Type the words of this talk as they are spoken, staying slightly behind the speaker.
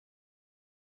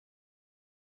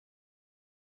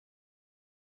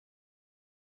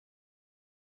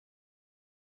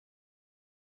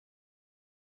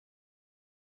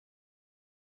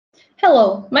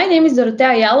Hello, my name is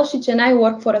Dorotea Jalušić and I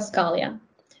work for Ascalia.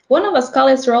 One of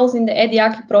Ascalia's roles in the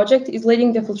EDIAQI project is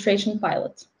leading the filtration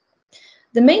pilot.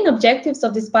 The main objectives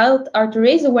of this pilot are to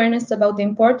raise awareness about the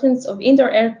importance of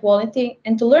indoor air quality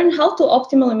and to learn how to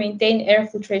optimally maintain air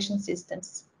filtration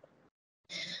systems.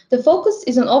 The focus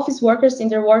is on office workers in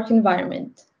their work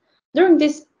environment. During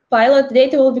this pilot,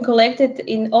 data will be collected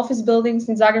in office buildings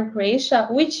in Zagreb, Croatia,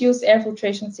 which use air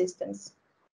filtration systems.